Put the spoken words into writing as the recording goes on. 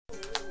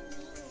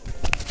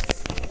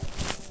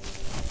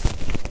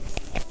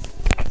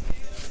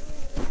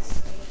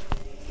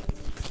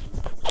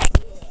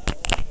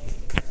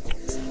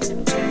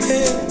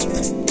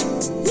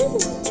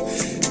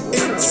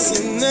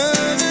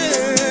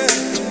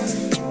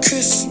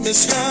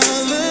this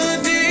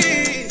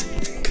holiday.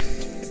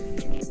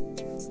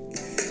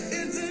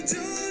 It's a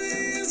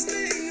joyous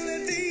thing,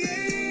 let the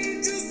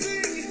angels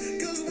sing,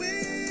 'cause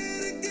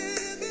we're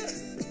together.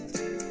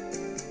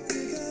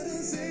 We gotta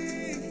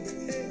sing,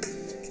 hey,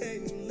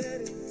 can't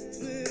let it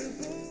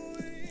slip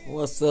away.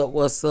 What's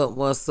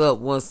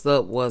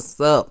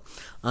up?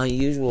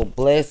 Unusual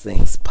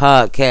Blessings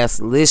podcast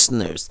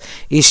listeners.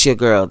 It's your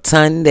girl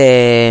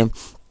Tunde.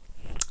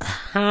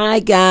 Hi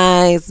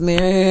guys,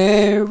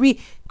 Merry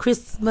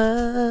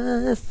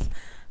Christmas.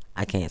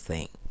 I can't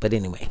sing, but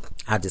anyway,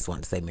 I just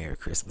want to say Merry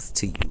Christmas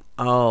to you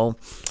all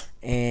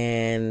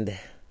and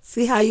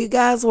see how you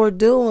guys were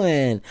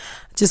doing.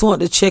 Just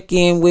want to check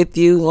in with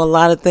you. A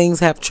lot of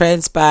things have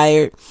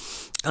transpired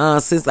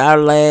since my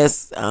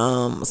last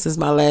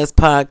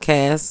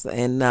podcast,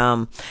 and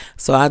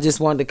so I just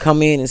wanted to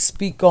come in and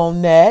speak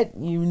on that.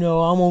 I'm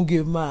gonna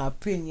give my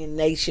opinion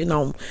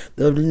on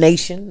the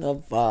nation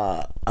of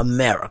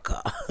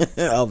America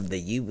of the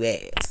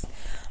U.S.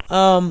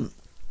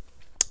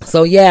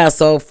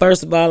 So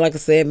first of all, like I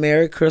said,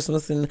 Merry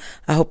Christmas, and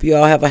I hope you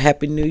all have a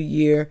Happy New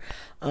Year.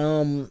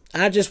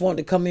 I just want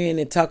to come in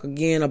and talk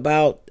again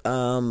about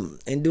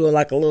and do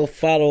like a little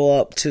follow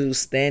up to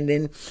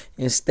standing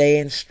and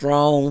staying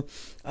strong.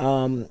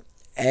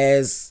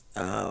 As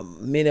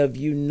many of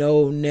you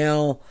know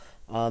now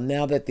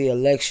that the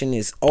election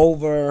is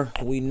over,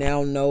 we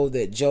now know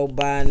that Joe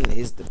Biden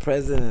is the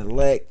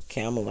president-elect.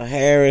 Kamala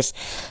Harris,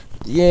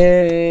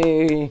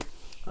 yay!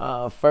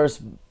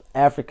 First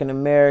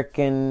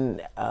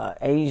African-American,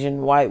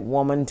 Asian white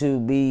woman to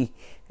be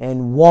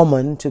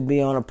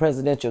on a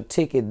presidential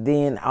ticket,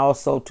 then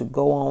also to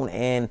go on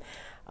and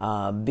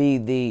be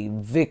the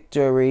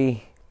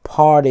victory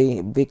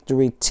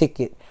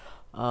ticket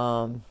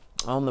on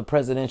the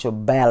presidential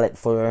ballot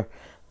for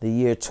the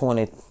year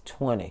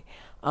 2020.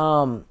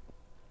 And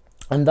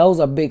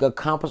those are big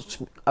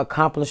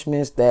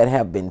accomplishments that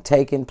have been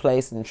taking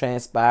place and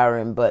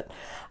transpiring. But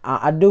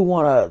I do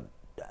want to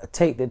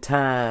take the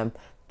time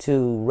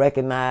to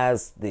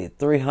recognize the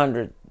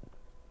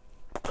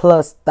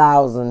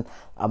 300,000+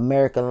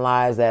 American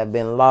lives that have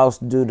been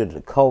lost due to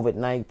the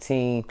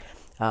COVID-19.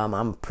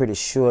 I'm pretty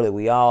sure that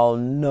we all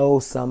know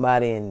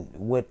somebody in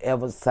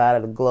whatever side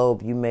of the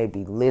globe you may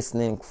be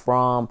listening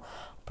from.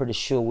 Pretty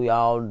sure we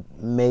all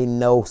may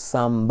know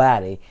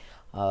somebody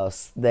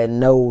that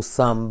knows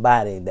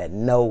somebody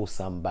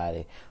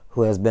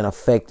who has been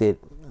affected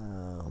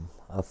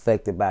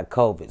by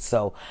COVID.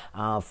 So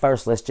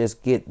first, let's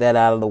just get that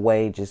out of the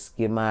way. Just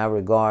give my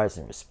regards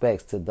and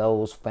respects to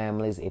those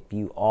families. If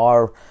you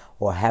are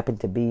or happen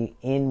to be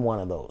in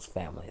one of those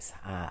families,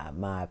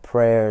 my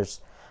prayers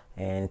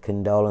and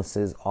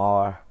condolences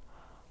are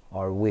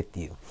with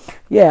you.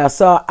 Yeah,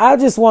 so I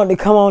just wanted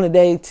to come on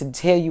today to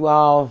tell you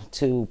all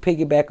to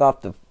piggyback off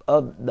the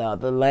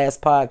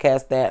last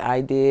podcast that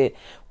I did,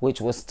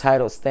 which was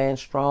titled Stand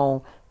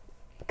Strong.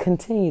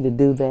 Continue to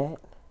do that,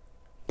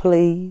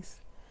 please.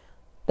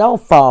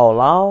 Don't fall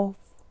off.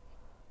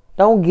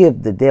 Don't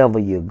give the devil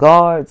your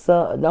guards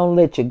up. Don't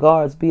let your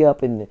guards be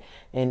up don't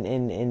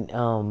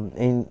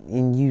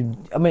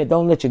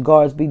let your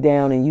guards be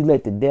down and you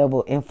let the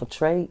devil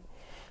infiltrate.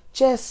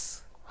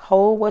 Just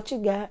hold what you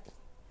got.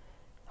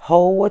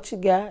 Hold what you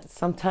got.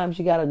 Sometimes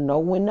you got to know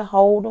when to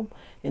hold them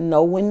and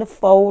know when to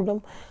fold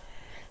them.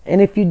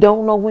 And if you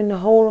don't know when to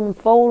hold them and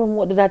fold them,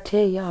 what did I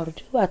tell y'all to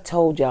do? I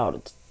told y'all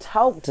to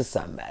talk to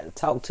somebody.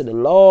 Talk to the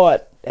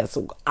Lord. That's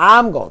who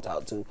I'm going to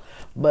talk to.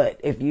 But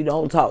if you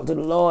don't talk to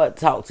the Lord,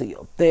 talk to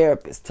your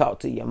therapist, talk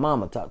to your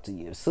mama, talk to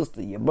your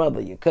sister, your brother,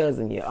 your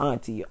cousin, your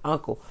auntie, your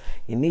uncle,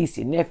 your niece,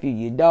 your nephew,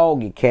 your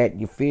dog, your cat,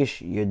 your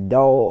fish, your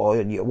dog,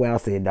 I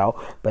said dog,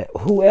 but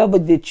whoever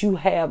that you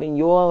have in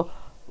your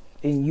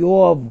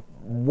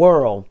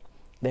world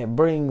that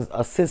brings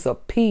a sense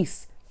of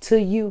peace to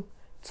you,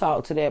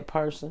 talk to that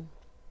person.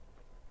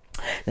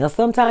 Now,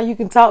 sometimes you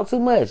can talk too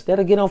much.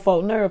 That'll get on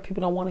folks' nerves.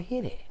 People don't want to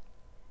hear that.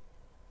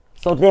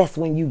 So that's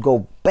when you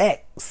go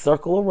back,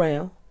 circle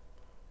around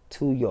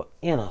to your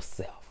inner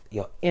self,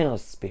 your inner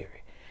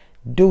spirit.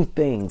 Do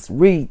things,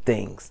 read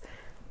things,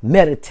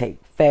 meditate,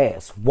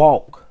 fast,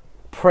 walk,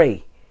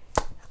 pray,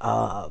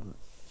 do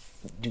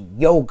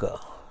yoga,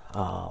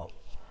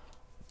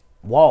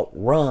 walk,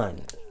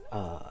 run,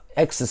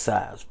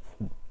 exercise,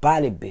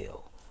 body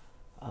build,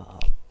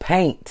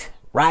 paint,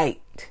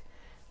 write,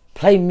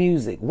 play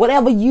music.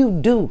 Whatever you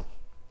do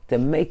to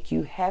make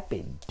you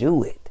happy,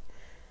 do it.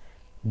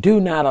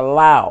 Do not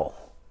allow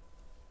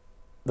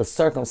the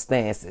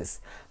circumstances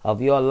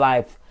of your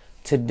life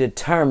to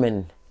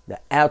determine the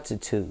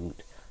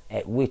altitude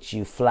at which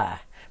you fly.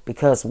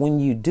 Because when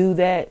you do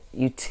that,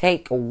 you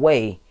take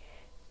away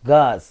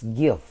God's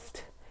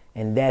gift.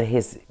 And that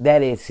is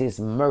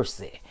his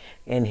mercy.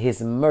 And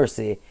his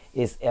mercy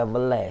is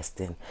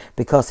everlasting.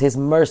 Because his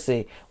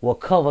mercy will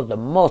cover the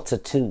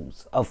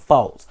multitudes of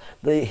faults.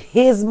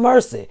 His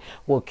mercy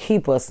will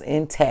keep us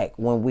intact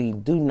when we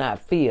do not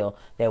feel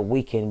that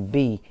we can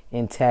be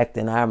intact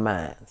in our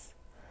minds.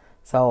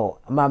 So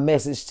my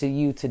message to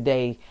you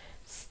today,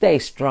 stay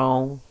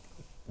strong.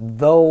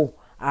 Though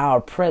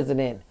our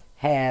president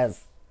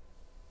has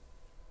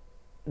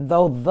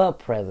though the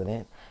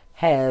president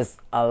has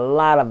a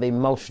lot of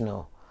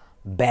emotional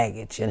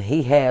baggage and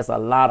he has a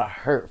lot of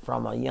hurt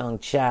from a young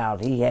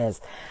child, he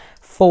has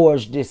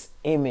forged this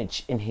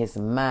image in his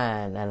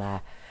mind,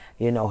 and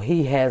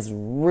he has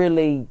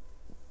really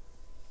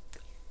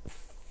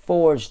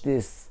forged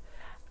this.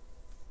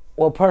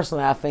 Well,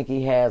 personally, I think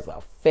he has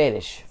a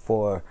fetish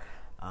for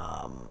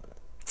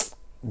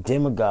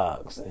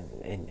demagogues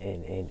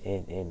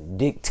and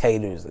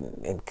dictators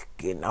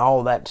and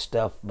all that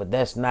stuff, but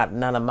that's not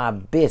none of my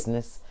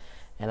business.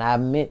 And I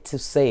meant to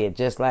say it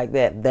just like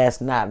that.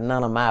 That's not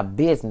none of my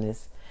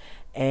business.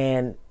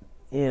 And,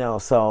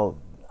 so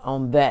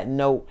on that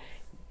note,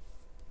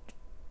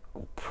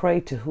 pray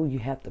to who you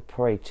have to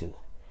pray to,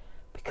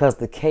 because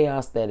the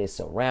chaos that is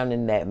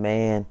surrounding that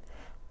man,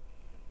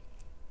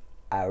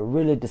 I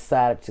really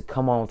decided to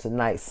come on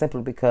tonight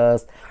simply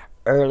because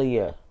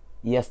earlier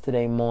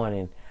yesterday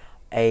morning,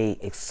 a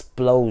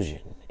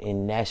explosion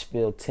in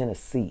Nashville,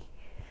 Tennessee.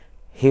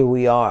 Here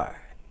we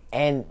are.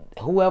 And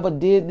whoever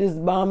did this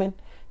bombing,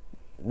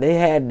 they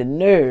had the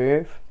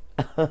nerve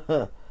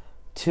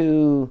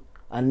to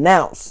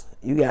announce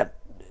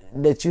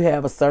that you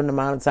have a certain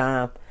amount of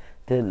time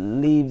to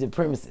leave the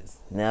premises.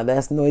 Now,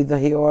 that's neither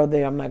here or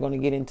there. I'm not going to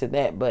get into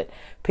that. But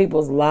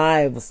people's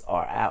lives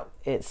are out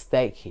at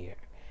stake here.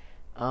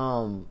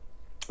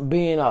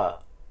 Being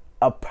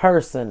a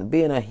person,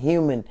 being a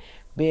human,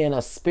 being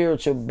a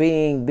spiritual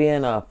being,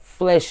 being a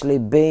fleshly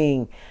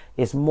being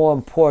is more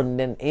important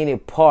than any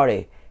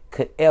party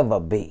could ever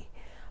be.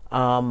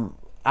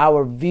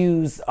 Our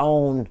views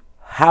on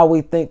how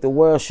we think the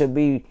world should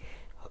be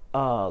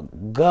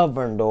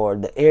governed, or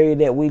the area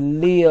that we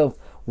live,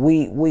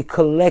 we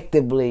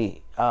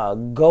collectively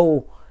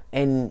go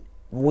and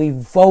we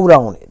vote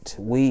on it.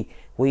 We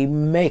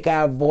make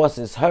our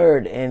voices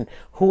heard, and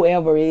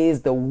whoever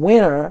is the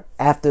winner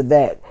after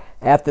that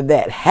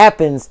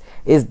happens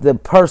is the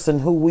person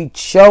who we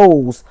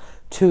chose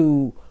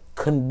to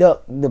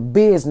conduct the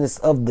business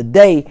of the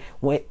day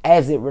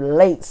as it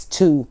relates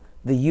to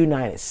the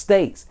United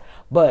States.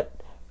 But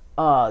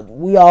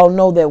we all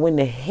know that when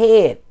the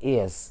head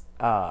is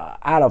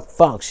out of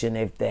function,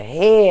 if the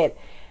head,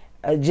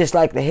 just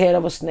like the head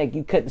of a snake,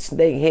 you cut the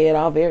snake head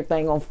off,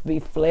 everything gonna be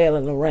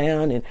flailing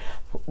around,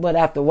 but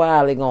after a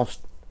while they're gonna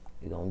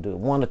do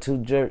one or two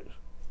jerks.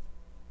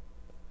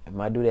 It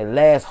might do that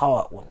last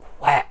hard one,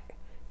 whack,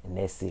 and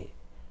that's it.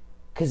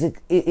 Because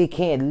it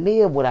can't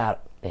live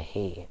without the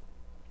head.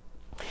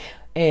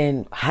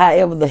 And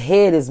however the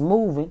head is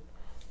moving,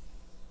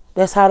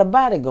 that's how the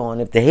body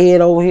going. If the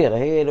head over here,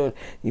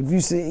 if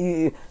you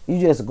see you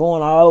just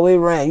going all the way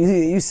around,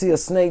 you see a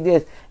snake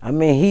just,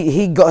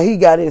 he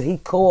got his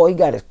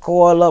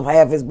coil up,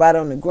 half his body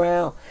on the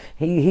ground.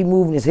 He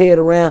moving his head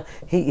around.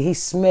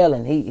 He's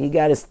smelling. He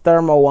got his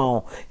thermo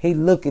on. He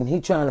looking.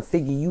 He trying to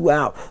figure you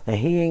out, and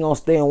he ain't gonna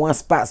stay in one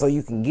spot so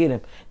you can get him.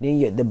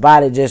 Then the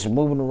body just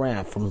moving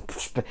around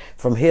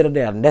from here to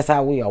there. And that's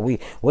how we are.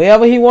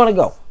 Wherever he want to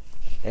go,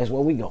 that's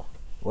where we go.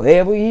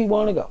 Wherever he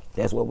want to go,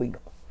 that's where we go.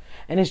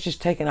 And it's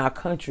just taking our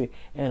country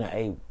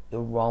in the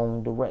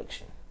wrong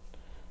direction.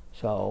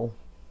 So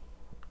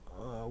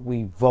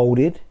we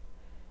voted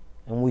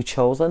and we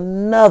chose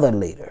another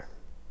leader.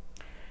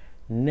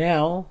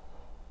 Now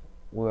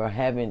we're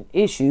having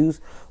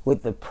issues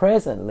with the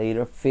present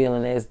leader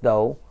feeling as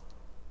though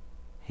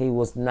he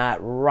was not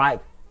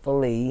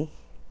rightfully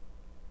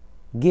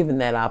given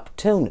that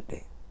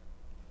opportunity.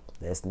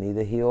 That's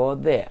neither here or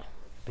there.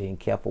 Being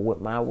careful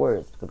with my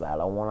words, because I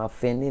don't want to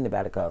offend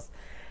anybody, because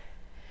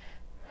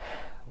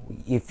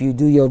if you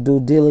do your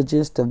due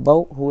diligence to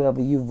vote, whoever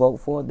you vote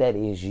for, that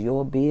is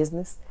your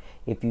business.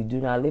 If you do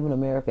not live in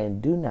America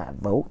and do not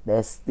vote,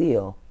 that's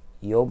still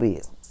your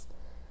business.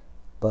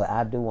 But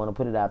I do want to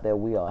put it out there,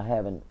 we are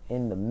having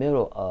in the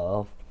middle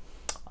of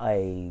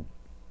a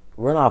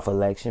runoff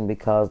election,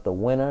 because the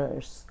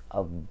winners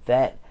of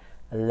that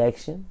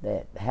election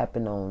that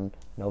happened on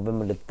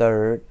November the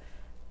 3rd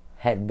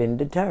had been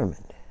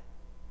determined.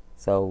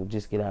 So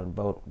just get out and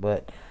vote.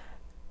 But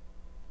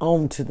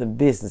on to the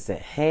business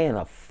at hand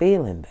of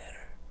feeling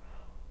better.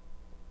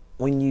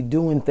 When you're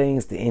doing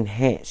things to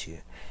enhance you.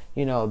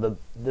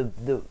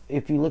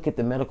 If you look at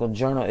the medical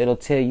journal, it'll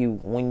tell you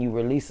when you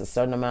release a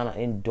certain amount of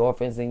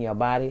endorphins in your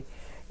body,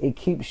 it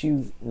keeps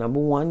you,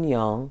 number one,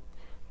 young.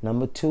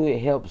 Number two, it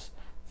helps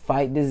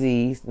fight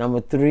disease.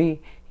 Number three,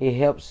 it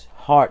helps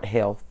heart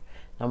health.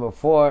 Number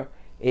four,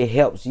 it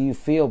helps you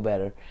feel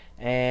better.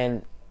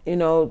 And,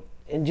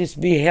 and just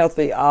be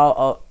healthy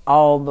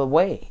all the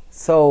way.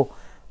 So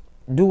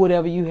do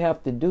whatever you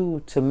have to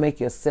do to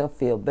make yourself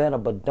feel better,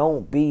 but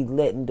don't be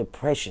letting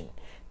depression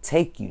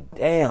take you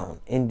down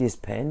in this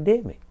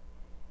pandemic.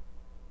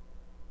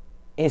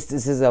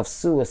 Instances of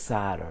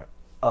suicide are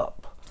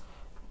up.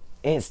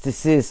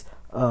 Instances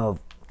of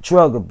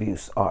drug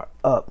abuse are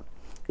up.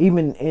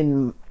 Even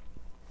in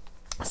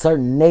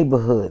certain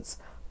neighborhoods.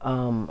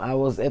 I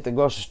was at the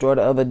grocery store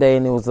the other day,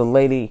 and there was a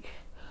lady,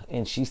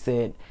 and she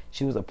said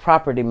she was a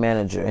property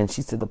manager, and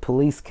she said the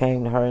police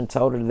came to her and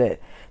told her that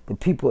the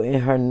people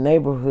in her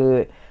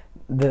neighborhood,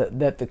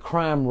 that the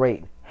crime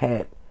rate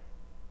had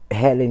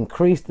had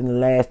increased in the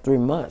last 3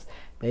 months.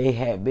 They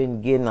had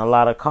been getting a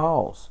lot of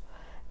calls.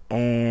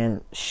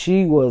 And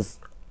she was,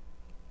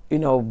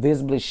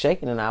 visibly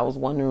shaken. And I was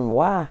wondering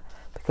why.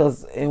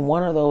 Because in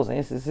one of those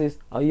instances,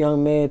 a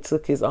young man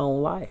took his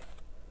own life.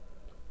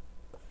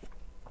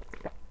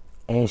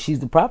 And she's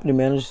the property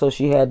manager, so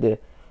she and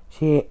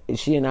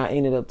I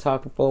ended up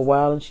talking for a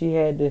while, and she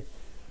had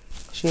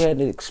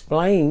to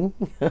explain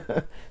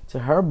to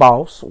her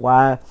boss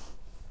why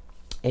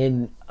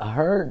in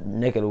her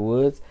neck of the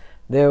woods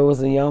there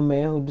was a young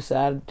man who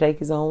decided to take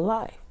his own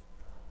life.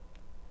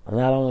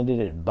 Not only did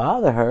it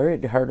bother her,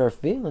 it hurt her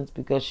feelings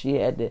because she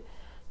had to,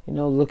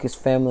 look his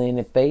family in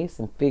the face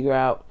and figure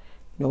out,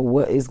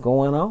 what is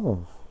going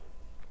on,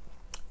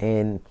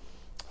 and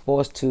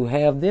forced to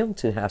have them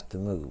to have to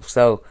move.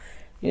 So,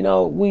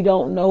 we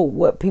don't know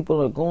what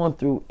people are going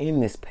through in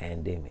this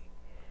pandemic.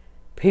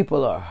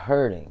 People are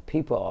hurting.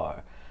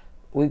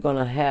 We're going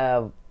to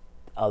have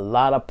a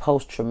lot of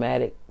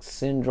post-traumatic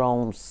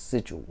syndrome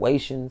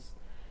situations.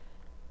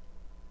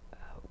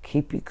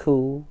 Keep you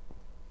cool.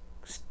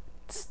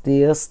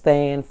 Still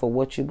stand for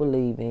what you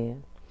believe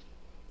in.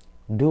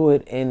 Do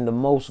it in the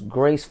most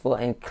graceful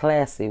and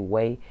classy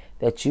way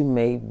that you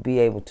may be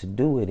able to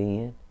do it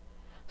in,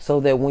 so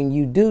that when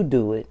you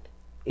do it,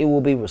 it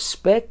will be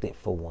respected,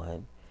 for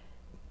one.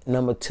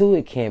 Number two,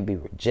 it can't be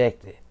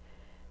rejected.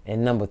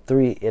 And number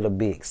three, it'll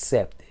be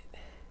accepted.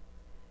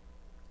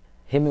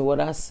 Hear me what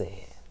I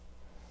said.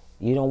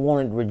 You don't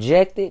want it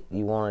rejected,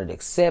 you want it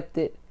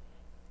accepted,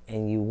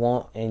 and you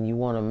want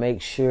to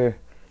make sure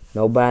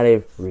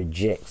nobody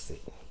rejects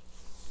it.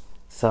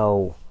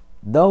 So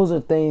those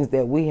are things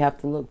that we have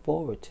to look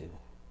forward to.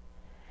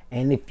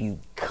 And if you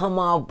come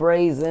off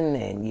brazen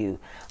and you,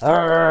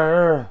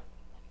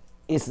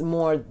 it's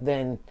more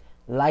than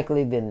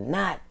likely than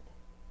not,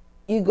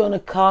 you're going to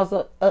cause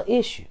a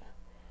issue.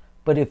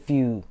 But if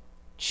you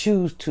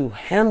choose to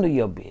handle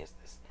your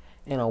business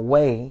in a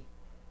way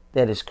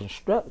that is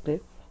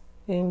constructive,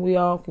 then we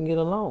all can get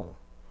along.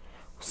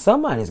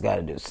 Somebody's got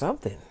to do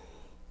something,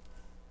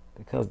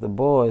 because the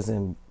boys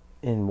in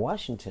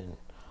Washington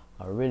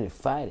are really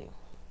fighting.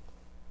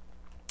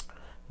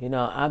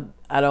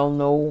 I don't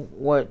know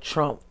what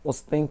Trump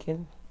was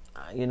thinking.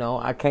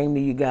 I came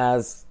to you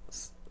guys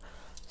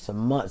some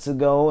months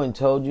ago and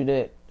told you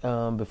that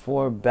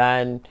before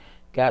Biden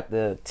got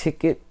the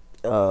ticket,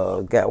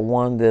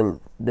 won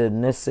the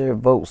necessary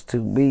votes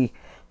to be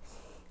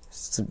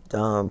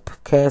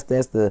cast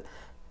as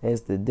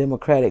the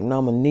Democratic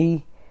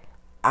nominee,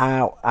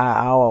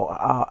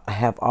 I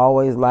have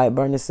always liked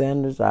Bernie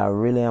Sanders. I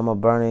really am a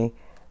Bernie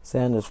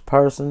Sanders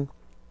person.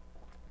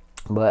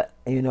 But,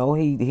 he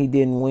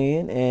didn't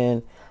win,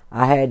 and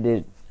I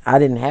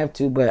didn't have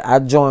to, but I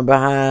joined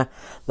behind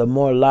the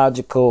more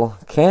logical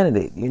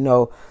candidate.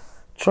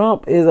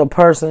 Trump is a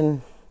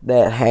person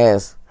that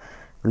has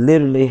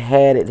literally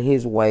had it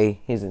his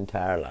way his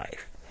entire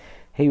life.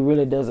 He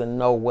really doesn't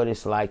know what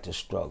it's like to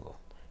struggle.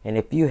 And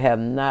if you have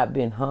not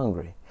been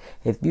hungry,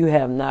 if you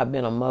have not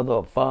been a mother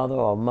or father,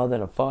 or a mother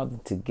and a father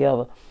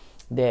together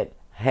that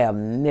have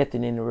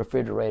nothing in the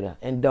refrigerator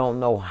and don't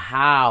know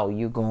how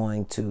you're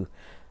going to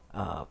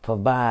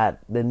provide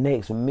the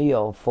next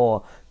meal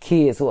for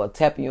kids who are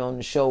tapping you on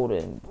the shoulder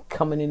and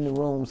coming in the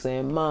room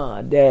saying,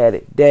 "Mom,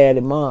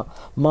 Daddy,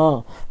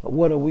 Mom,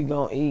 what are we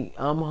gonna eat?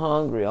 I'm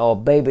hungry." Or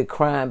baby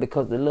crying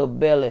because the little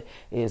belly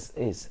is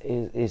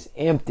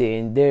empty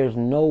and there's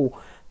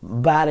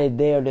nobody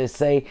there to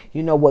say,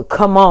 "You know what?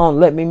 Come on,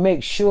 let me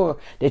make sure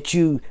that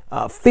you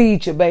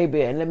feed your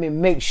baby, and let me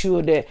make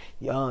sure that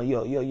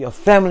your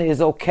family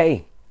is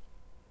okay."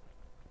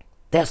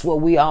 That's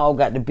what we all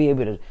got to be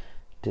able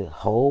to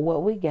hold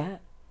what we got,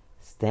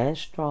 stand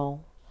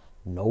strong,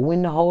 know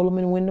when to hold them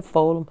and when to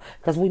fold them,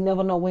 because we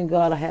never know when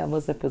God will have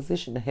us in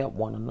position to help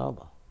one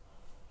another.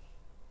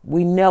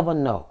 We never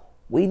know.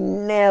 We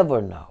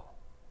never know.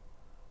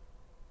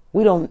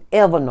 We don't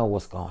ever know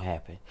what's going to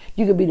happen.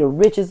 You can be the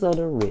richest of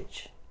the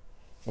rich,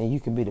 and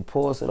you can be the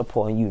poorest of the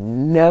poor, and you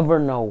never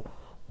know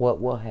what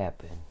will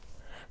happen.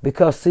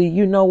 Because, see,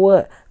 you know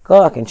what?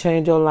 God can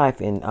change your life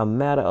in a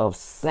matter of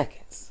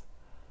seconds.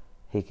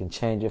 He can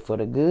change it for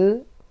the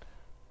good.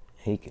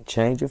 He can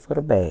change it for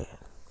the bad.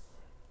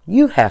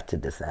 You have to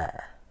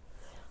decide.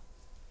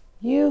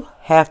 You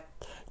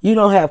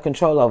don't have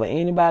control over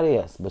anybody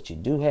else, but you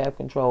do have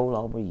control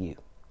over you.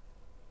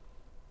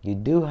 You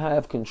do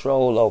have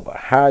control over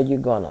how you're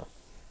going to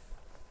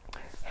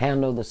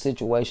handle the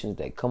situations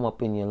that come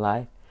up in your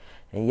life.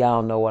 And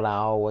y'all know what I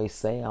always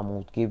say. I'm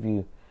going to give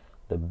you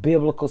the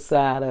biblical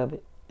side of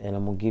it, and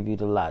I'm going to give you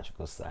the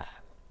logical side.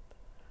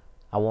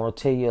 I want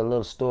to tell you a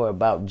little story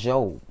about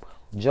Job.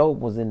 Job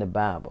was in the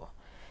Bible.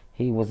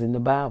 He was in the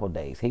Bible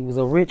days. He was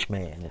a rich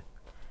man.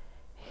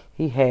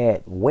 He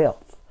had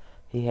wealth.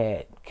 He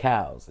had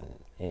cows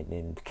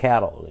and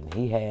cattle, and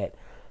he had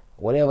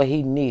whatever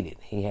he needed.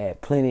 He had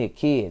plenty of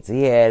kids.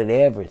 He had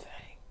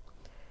everything.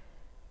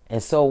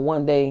 And so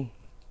one day,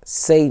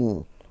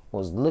 Satan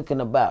was looking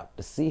about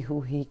to see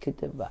who he could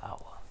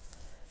devour.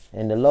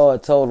 And the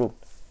Lord told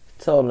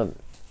him,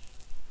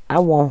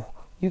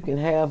 you can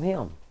have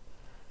him.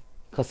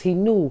 because he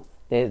knew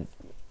that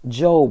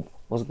Job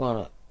was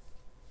going to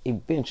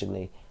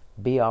eventually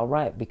be all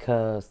right,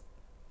 because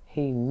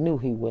he knew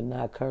he would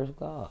not curse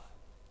God.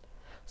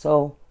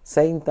 So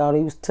Satan thought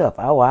he was tough.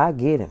 Oh, I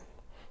get him.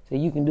 So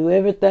you can do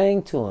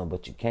everything to him,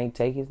 but you can't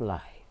take his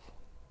life.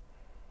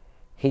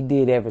 He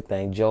did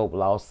everything. Job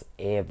lost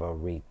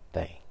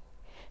everything.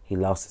 He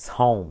lost his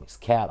home, his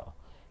cattle.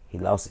 He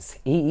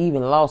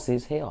even lost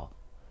his health.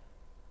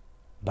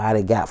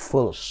 Body got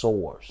full of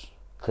sores.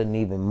 Couldn't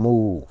even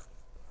move.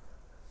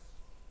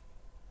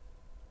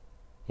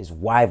 His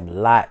wife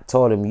Lot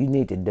told him, you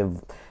need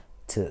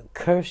to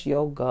curse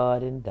your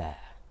God and die.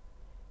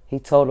 He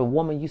told a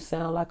woman, you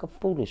sound like a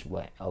foolish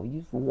woman. Oh,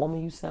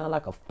 you sound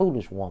like a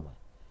foolish woman.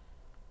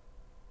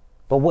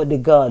 But what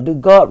did God do?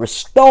 God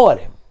restored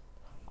him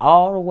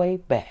all the way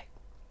back.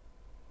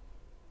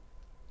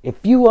 If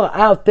you are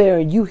out there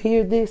and you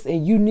hear this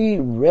and you need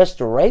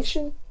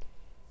restoration,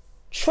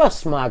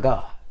 trust my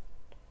God.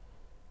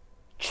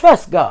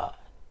 Trust God.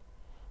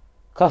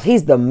 Because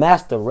he's the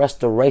master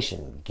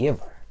restoration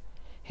giver.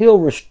 He'll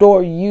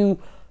restore you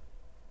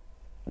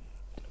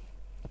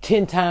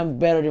 10 times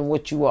better than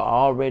what you are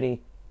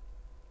already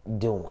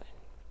doing.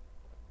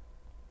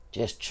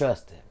 Just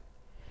trust him.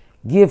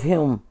 Give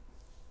him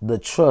the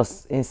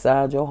trust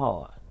inside your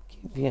heart.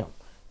 Give him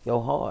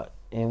your heart.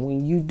 And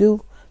when you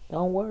do,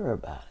 don't worry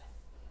about it.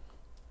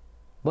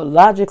 But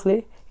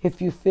logically,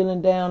 if you're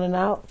feeling down and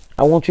out,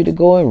 I want you to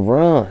go and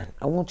run.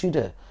 I want you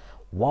to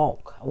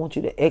walk. I want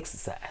you to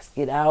exercise.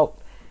 Get out,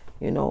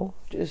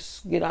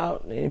 just get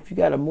out. And if you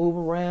got to move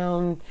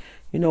around,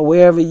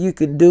 wherever you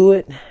can do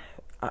it,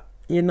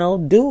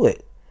 do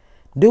it.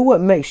 Do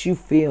what makes you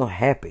feel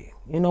happy.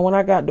 When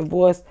I got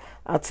divorced,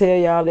 I tell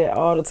y'all that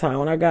all the time.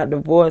 When I got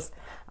divorced,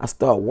 I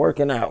start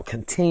working out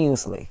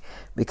continuously,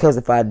 because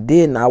if I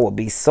didn't, I would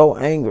be so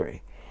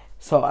angry.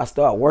 So I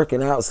start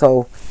working out.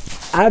 So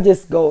I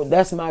just go,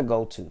 that's my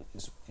go-to,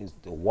 is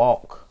to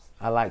walk.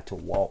 I like to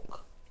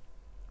walk.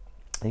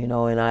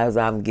 And as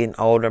I'm getting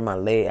older,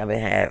 I've been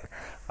having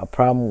a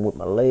problem with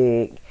my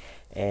leg,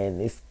 and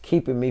it's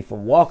keeping me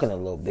from walking a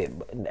little bit.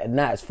 But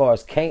not as far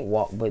as can't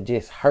walk, but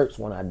just hurts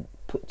when I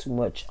put too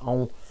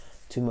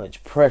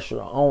much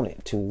pressure on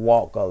it to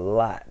walk a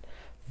lot.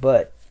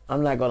 But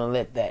I'm not going to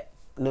let that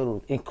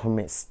little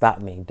increment stop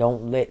me.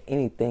 Don't let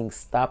anything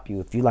stop you.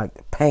 If you like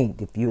to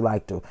paint, if you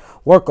like to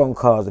work on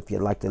cars, if you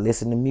like to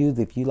listen to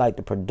music, if you like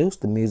to produce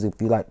the music,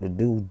 if you like to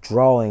do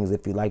drawings,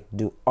 if you like to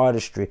do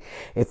artistry,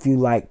 if you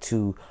like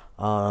to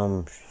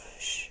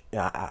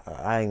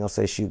I ain't gonna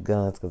say shoot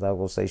guns, because I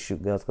will say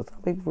shoot guns, because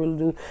some people really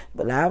do,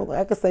 but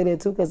I can say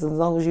that too, because as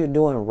long as you're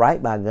doing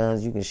right by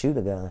guns, you can shoot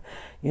a gun.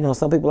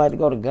 Some people like to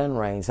go to gun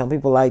range. Some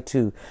people like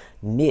to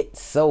knit,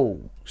 sew,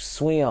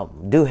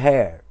 swim, do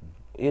hair,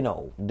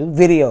 do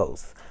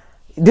videos.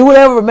 Do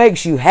whatever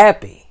makes you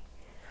happy.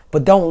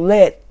 But don't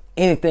let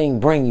anything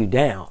bring you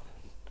down.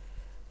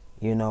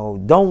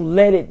 Don't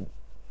let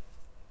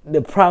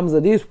the problems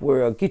of this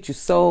world get you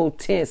so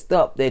tensed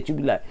up that you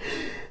be like,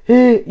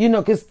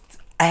 because,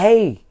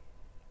 hey,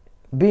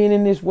 being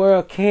in this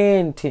world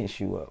can tense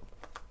you up.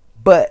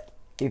 But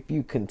if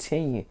you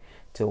continue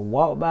to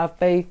walk by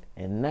faith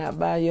and not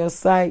by your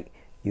sight,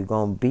 you're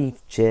going to be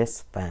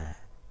just fine.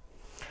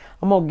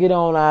 I'm going to get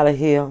on out of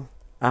here.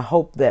 I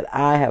hope that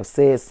I have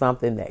said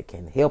something that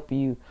can help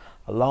you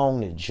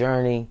along the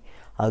journey.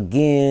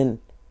 Again,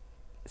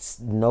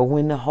 know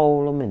when to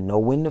hold them and know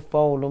when to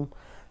fold them.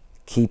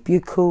 Keep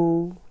you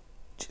cool.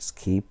 Just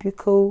keep you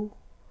cool.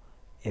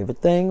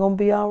 Everything gonna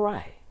be all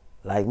right.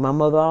 Like my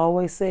mother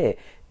always said,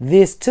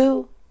 this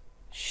too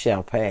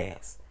shall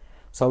pass.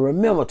 So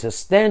remember to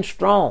stand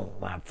strong,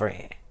 my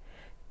friend.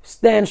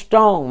 Stand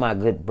strong, my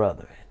good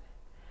brethren.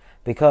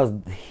 Because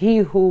he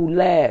who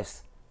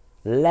laughs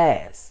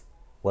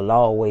will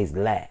always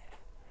laugh.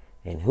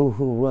 And who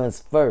runs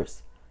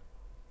first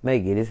may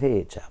get his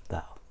head chopped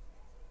off.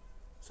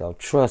 So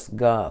trust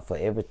God for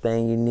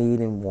everything you need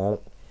and want,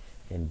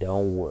 and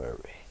don't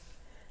worry.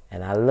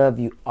 And I love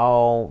you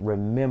all.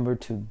 Remember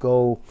to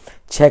go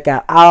check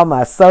out all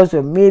my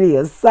social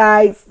media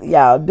sites.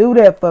 Y'all do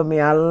that for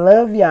me. I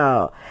love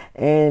y'all.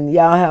 And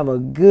y'all have a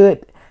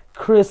good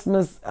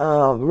Christmas,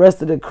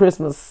 rest of the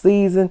Christmas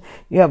season.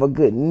 You have a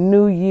good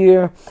New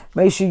Year.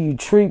 Make sure you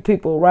treat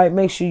people right.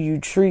 Make sure you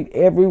treat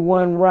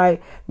everyone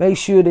right. Make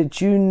sure that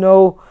you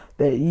know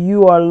that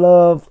you are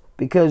loved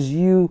because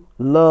you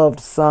loved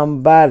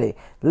somebody.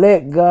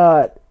 Let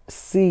God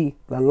see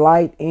the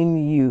light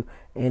in you,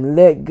 and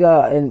let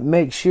God, and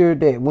make sure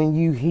that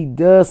when he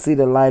does see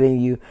the light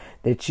in you,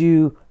 that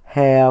you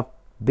have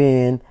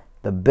been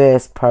the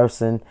best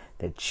person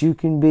that you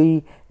can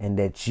be, and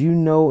that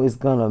is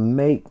gonna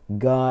make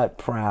God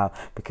proud.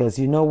 Because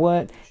you know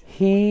what?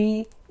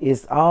 He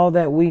is all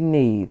that we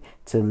need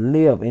to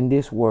live in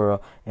this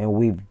world, and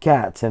we've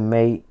got to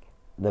make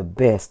the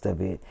best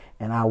of it.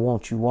 And I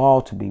want you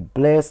all to be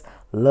blessed,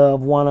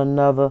 love one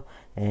another,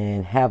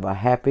 and have a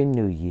happy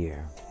New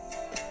Year.